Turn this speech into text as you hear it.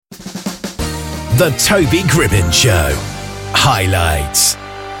The Toby Gribbin Show. Highlights.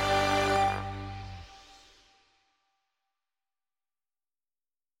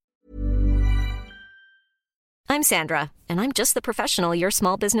 I'm Sandra, and I'm just the professional your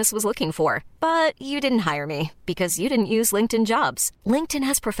small business was looking for. But you didn't hire me because you didn't use LinkedIn Jobs. LinkedIn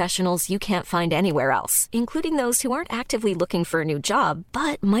has professionals you can't find anywhere else, including those who aren't actively looking for a new job,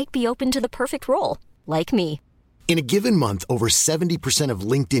 but might be open to the perfect role, like me. In a given month, over 70% of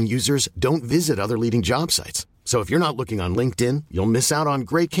LinkedIn users don't visit other leading job sites. So if you're not looking on LinkedIn, you'll miss out on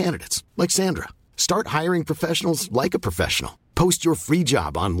great candidates like Sandra. Start hiring professionals like a professional. Post your free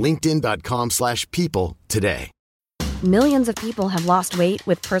job on linkedin.com/people today. Millions of people have lost weight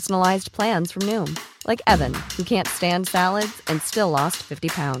with personalized plans from Noom. Like Evan, who can't stand salads and still lost 50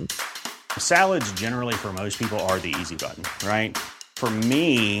 pounds. Salads generally for most people are the easy button, right? For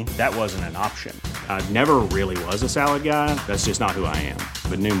me, that wasn't an option. I never really was a salad guy. That's just not who I am.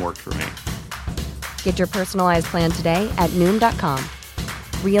 But Noom worked for me. Get your personalized plan today at Noom.com.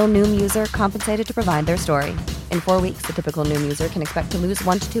 Real Noom user compensated to provide their story. In 4 weeks, the typical Noom user can expect to lose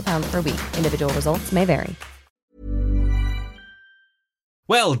 1 to 2 pounds per week. Individual results may vary.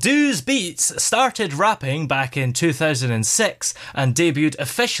 Well, Do's Beats started rapping back in 2006 and debuted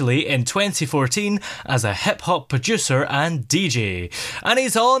officially in 2014 as a hip-hop producer and DJ. And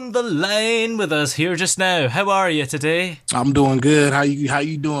he's on the line with us here just now. How are you today? I'm doing good. How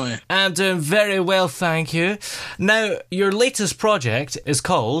you doing? I'm doing very well, thank you. Now, your latest project is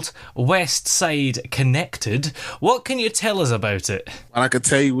called West Side Connected. What can you tell us about it? What I could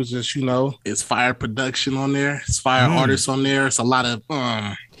tell you was just, it's fire production on there. It's fire artists on there. It's a lot of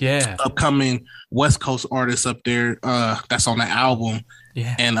upcoming West Coast artists up there that's on the album.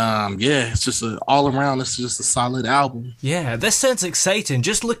 Yeah. And it's just all around, it's just a solid album. Yeah, this sounds exciting.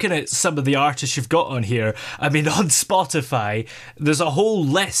 Just looking at some of the artists you've got on here, I mean, on Spotify, there's a whole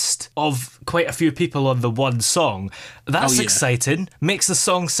list of quite a few people on the one song. That's exciting. Makes the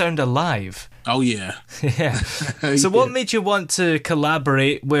song sound alive. Oh, yeah. Yeah. So what made you want to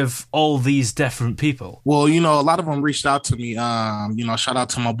collaborate with all these different people? Well, a lot of them reached out to me. Shout out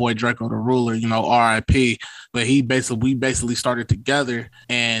to my boy Draco the Ruler, RIP. But we basically started together.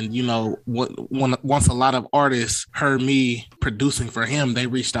 And, once a lot of artists heard me producing for him, they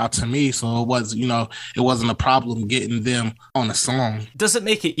reached out to me. So it wasn't a problem getting them on a song. Does it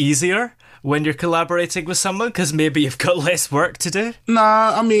make it easier when you're collaborating with someone? Because maybe you've got less work to do?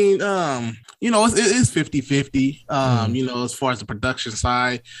 Nah, I mean, it's 50-50, as far as the production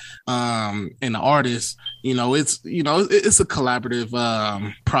side and the artist, it's a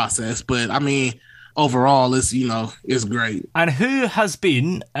collaborative process. But, I mean, overall, it's great. And who has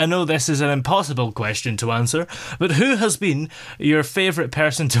been, I know this is an impossible question to answer, but who has been your favourite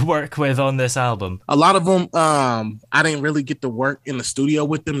person to work with on this album? A lot of them, I didn't really get to work in the studio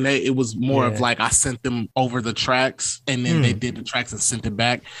with them. It was more of like I sent them over the tracks and then they did the tracks and sent it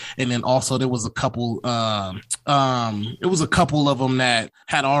back. And then also there was a couple, of them that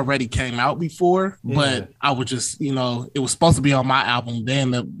had already came out before, but I would just, it was supposed to be on my album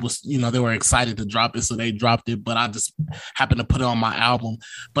then. That was, they were excited to drop it, so they dropped it, but I just happened to put it on my album.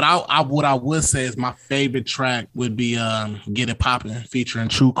 But what I would say is my favorite track would be Get It Poppin', featuring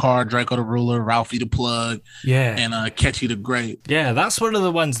True Card, Draco the Ruler, Ralphie the Plug, and Catchy the Great. Yeah, that's one of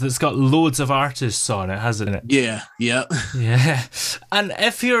the ones that's got loads of artists on it, hasn't it? Yeah. Yeah. And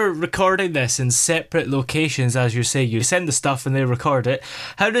if you're recording this in separate locations, as you say, you send the stuff and they record it,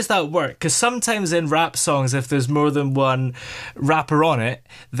 how does that work? Because sometimes in rap songs, if there's more than one rapper on it,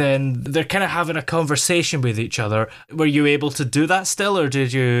 then they're kind of having a conversation with each other. Were you able to do that still, or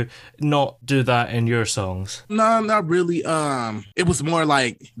did you not do that in your songs? No, not really. It was more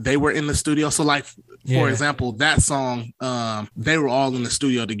like they were in the studio. So like, for example, that song, they were all in the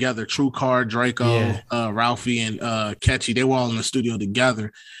studio together. True Card, Draco, Ralphie, and Catchy, they were all in the studio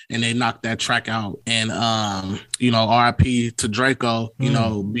together, and they knocked that track out. And RIP to Draco,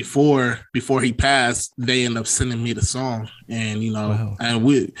 before he passed, they ended up sending me the song. And and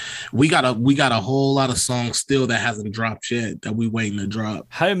we got a whole lot of songs still that hasn't dropped yet that we waiting to drop.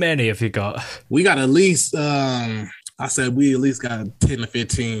 How many have you got? We got at least I said we at least got 10 to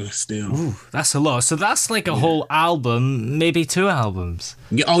 15 still. Ooh, that's a lot. So that's like a whole album, maybe 2 albums.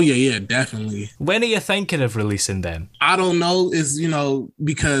 Yeah, definitely. When are you thinking of releasing them? I don't know.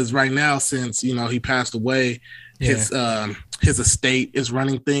 Because right now, since he passed away, his estate is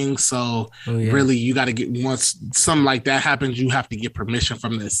running things. So really, you got to get, once something like that happens, you have to get permission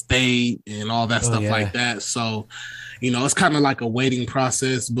from the estate and all that stuff like that. So, you know, it's kind of like a waiting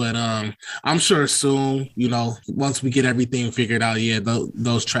process, but I'm sure soon, you know, once we get everything figured out,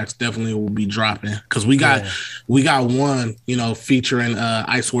 those tracks definitely will be dropping, because we got one, you know, featuring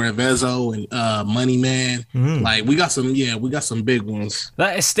I Swear Vezo and Money Man. Like we got some big ones.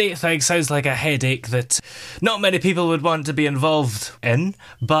 That estate thing sounds like a headache that not many people would want to be involved in,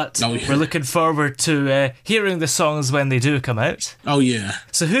 but we're looking forward to hearing the songs when they do come out. Oh yeah.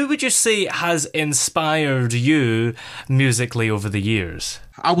 So who would you say has inspired you musically over the years?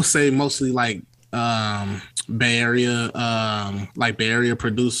 I would say mostly like Bay Area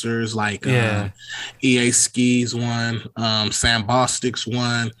producers like EA Skis one, Sam Bostic's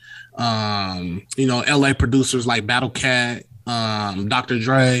one, you know, LA producers like Battle Cat, Dr.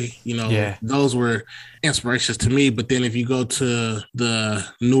 Dre, you know, those were inspirations to me. But then if you go to the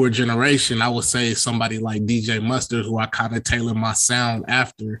newer generation, I would say somebody like DJ Mustard, who I kind of tailored my sound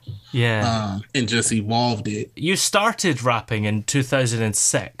after, and just evolved it. You started rapping in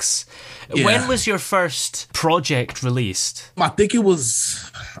 2006. When was your first project released? I think it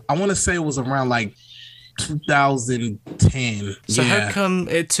was, I want to say it was around like 2010. So how come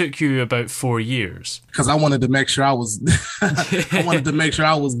it took you about 4 years? Because I wanted to make sure I was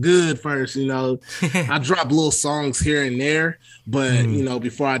good first, you know. I dropped little songs here and there, but you know,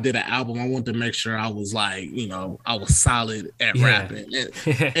 before I did an album, I wanted to make sure I was like, you know, I was solid at rapping. And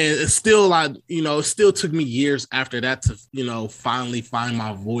it's still like, you know, it still took me years after that to, you know, finally find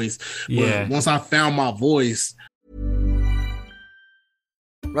my voice. But once I found my voice.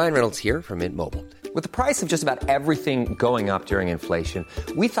 Ryan Reynolds here from Mint Mobile. With the price of just about everything going up during inflation,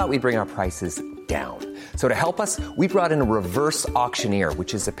 we thought we'd bring our prices down. So to help us, we brought in a reverse auctioneer,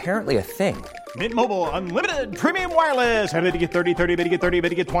 which is apparently a thing. Mint Mobile Unlimited Premium Wireless. How to get 30, 30, bit to get 30, bit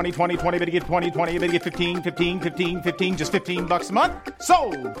to get 20, 20, 20, bit to get 20, 20, bit to get 15, 15, 15, 15, just $15 a month?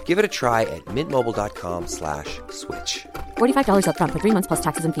 Sold! Give it a try at mintmobile.com/switch. $45 up front for 3 months plus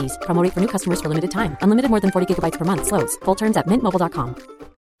taxes and fees. Promo rate for new customers for limited time. Unlimited more than 40 gigabytes per month. Slows full terms at mintmobile.com.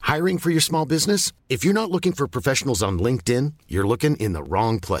 Hiring for your small business? If you're not looking for professionals on LinkedIn, you're looking in the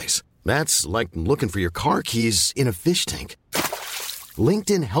wrong place. That's like looking for your car keys in a fish tank.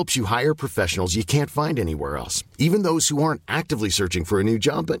 LinkedIn helps you hire professionals you can't find anywhere else, even those who aren't actively searching for a new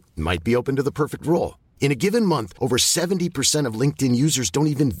job but might be open to the perfect role. In a given month, over 70% of LinkedIn users don't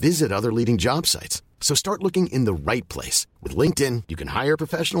even visit other leading job sites. So start looking in the right place. With LinkedIn, you can hire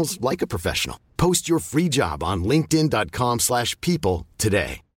professionals like a professional. Post your free job on linkedin.com/people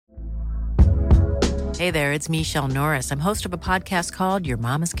today. Hey there, it's Michelle Norris. I'm host of a podcast called Your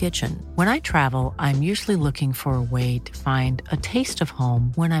Mama's Kitchen. When I travel, I'm usually looking for a way to find a taste of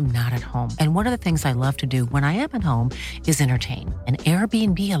home when I'm not at home. And one of the things I love to do when I am at home is entertain. And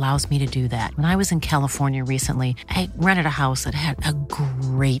Airbnb allows me to do that. When I was in California recently, I rented a house that had a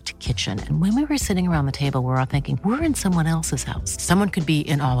great kitchen. And when we were sitting around the table, we're all thinking, we're in someone else's house. Someone could be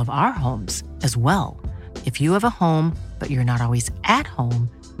in all of our homes as well. If you have a home, but you're not always at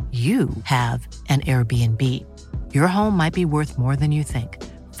home, you have an Airbnb. Your home might be worth more than you think.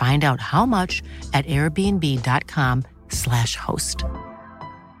 Find out how much at airbnb.com/host.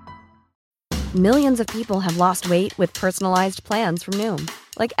 Millions of people have lost weight with personalized plans from Noom.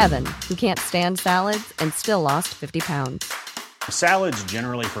 Like Evan, who can't stand salads and still lost 50 pounds. Salads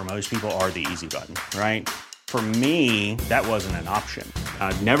generally for most people are the easy button, right? For me, that wasn't an option.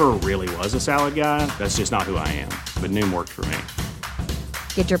 I never really was a salad guy. That's just not who I am. But Noom worked for me.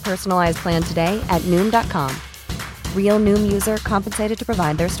 Get your personalized plan today at Noom.com. Real Noom user compensated to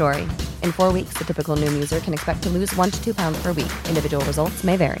provide their story. In 4 weeks, the typical Noom user can expect to lose 1 to 2 pounds per week. Individual results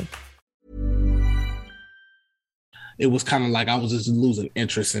may vary. It was kind of like I was just losing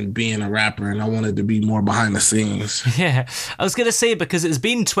interest in being a rapper, and I wanted to be more behind the scenes. Yeah, I was going to say, because it's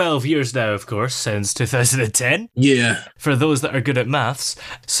been 12 years now, of course, since 2010. Yeah. For those that are good at maths.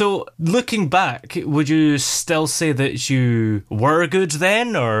 So, looking back, would you still say that you were good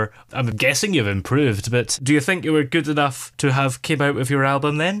then? Or, I'm guessing you've improved, but do you think you were good enough to have came out with your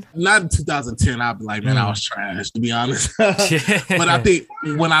album then? Not in 2010, I'd be like, man, I was trash, to be honest. But I think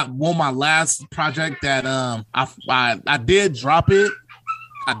when I won my last project that I did drop it.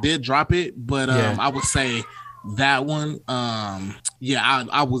 But I would say that one. I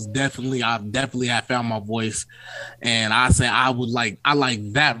definitely had found my voice, and I say I like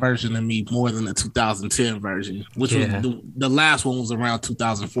that version of me more than the 2010 version, which was the last one was around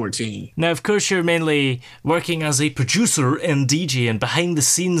 2014. Now, of course, you're mainly working as a producer and DJ and behind the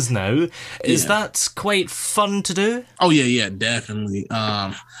scenes now. Is that quite fun to do? Oh yeah, definitely.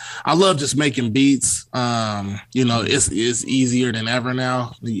 I love just making beats. It's easier than ever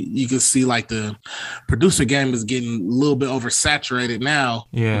now. You can see like the producer game is getting a little bit oversaturated now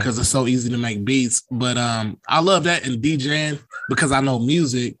because it's so easy to make beats. But I love that in DJing because I know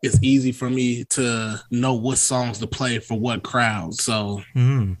music. It's easy for me to know what songs to play for what crowd. So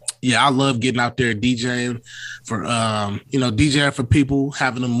I love getting out there DJing for DJing for people,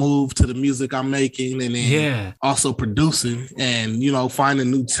 having them move to the music I'm making, and then also producing and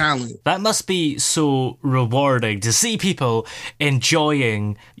finding new talent. That must be so rewarding to see people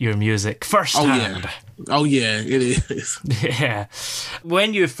enjoying your music firsthand. Oh yeah, it is. Yeah.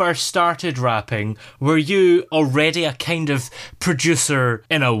 When you first started rapping, were you already a kind of producer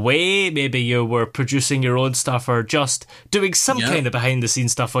in a way? Maybe you were producing your own stuff or just doing some kind of behind the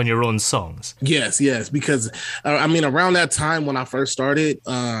scenes stuff on your own songs? Yes, because around that time when I first started,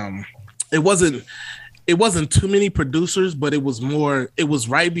 it wasn't too many producers, but it was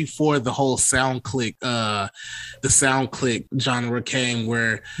right before the whole SoundClick, the SoundClick genre came,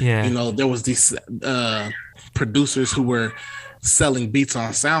 where there was these producers who were selling beats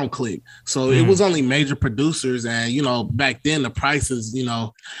on SoundClick. So it was only major producers, and back then the prices,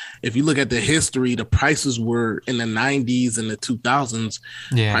 if you look at the history, the prices were in the 90s and the 2000s.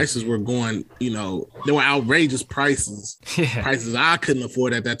 Prices were going, they were outrageous prices. Prices I couldn't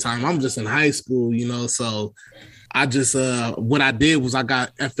afford at that time. I'm just in high school, so I just what I did was I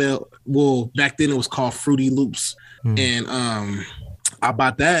got back then it was called Fruity Loops, and I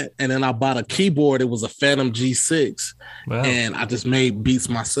bought that, and then I bought a keyboard. It was a Phantom G6, and I just made beats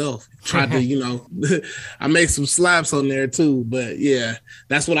myself. Tried to, I made some slaps on there too. But yeah,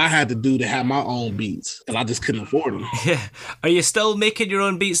 that's what I had to do to have my own beats, because I just couldn't afford them. Yeah. Are you still making your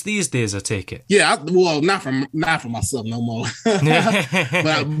own beats these days, I take it? Yeah, not for myself no more.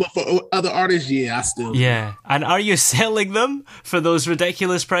 but for other artists, yeah, I still. Yeah. And are you selling them for those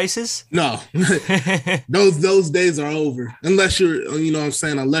ridiculous prices? No. Those days are over. Unless you're,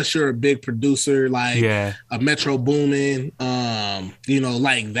 unless you're a big producer like a Metro Boomin,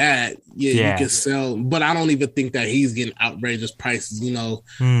 like that. You can sell, but I don't even think that he's getting outrageous prices.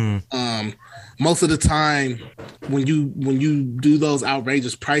 Most of the time when you do those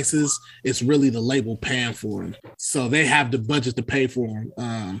outrageous prices, it's really the label paying for them, so they have the budget to pay for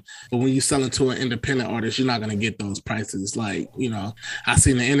them. But when you sell it to an independent artist, you're not going to get those prices. Like, I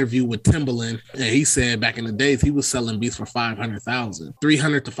seen an interview with Timbaland, and he said back in the days he was selling beats for $500,000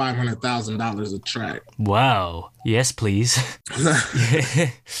 to $500,000 a track. Wow. Yes, please.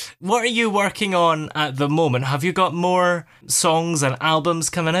 What are you working on at the moment? Have you got more songs and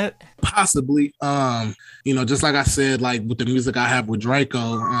albums coming out? Possibly. Just like I said, like with the music I have with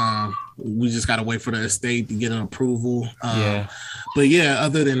Draco, we just got to wait for the estate to get an approval. But yeah,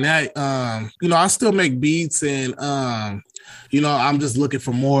 other than that, I still make beats, and I'm just looking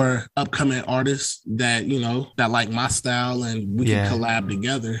for more upcoming artists that like my style, and we can collab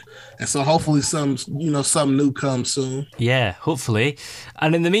together. And so hopefully something new comes soon. Yeah, hopefully.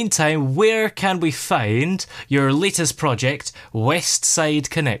 And in the meantime, where can we find your latest project, West Side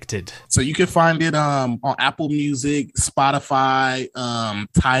Connected? So you can find it on Apple Music, Spotify,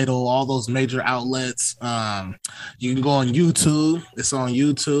 Tidal, all those major outlets. You can go on YouTube. It's on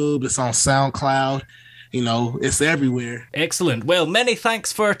YouTube. It's on SoundCloud. It's everywhere. Excellent. Well, many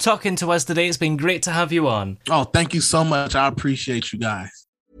thanks for talking to us today. It's been great to have you on. Oh, thank you so much. I appreciate you guys.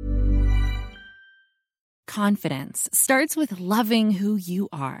 Confidence starts with loving who you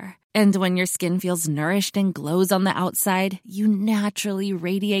are. And when your skin feels nourished and glows on the outside, you naturally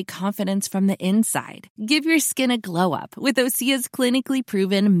radiate confidence from the inside. Give your skin a glow up with Osea's clinically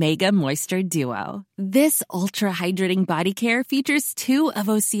proven Mega Moisture Duo. This ultra-hydrating body care features two of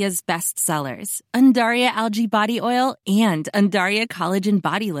Osea's best sellers, Undaria Algae Body Oil and Undaria Collagen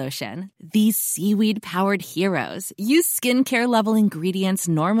Body Lotion. These seaweed-powered heroes use skincare-level ingredients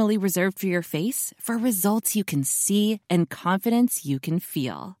normally reserved for your face for results you can see and confidence you can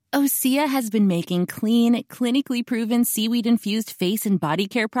feel. Osea has been making clean, clinically proven seaweed-infused face and body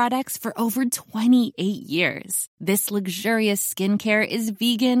care products for over 28 years. This luxurious skincare is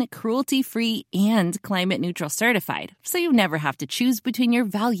vegan, cruelty-free, and climate-neutral certified, so you never have to choose between your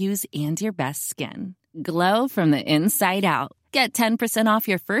values and your best skin. Glow from the inside out. Get 10% off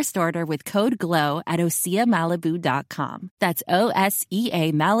your first order with code GLOW at OseaMalibu.com. That's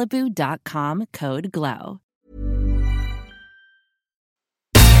OSEA Malibu.com, code GLOW.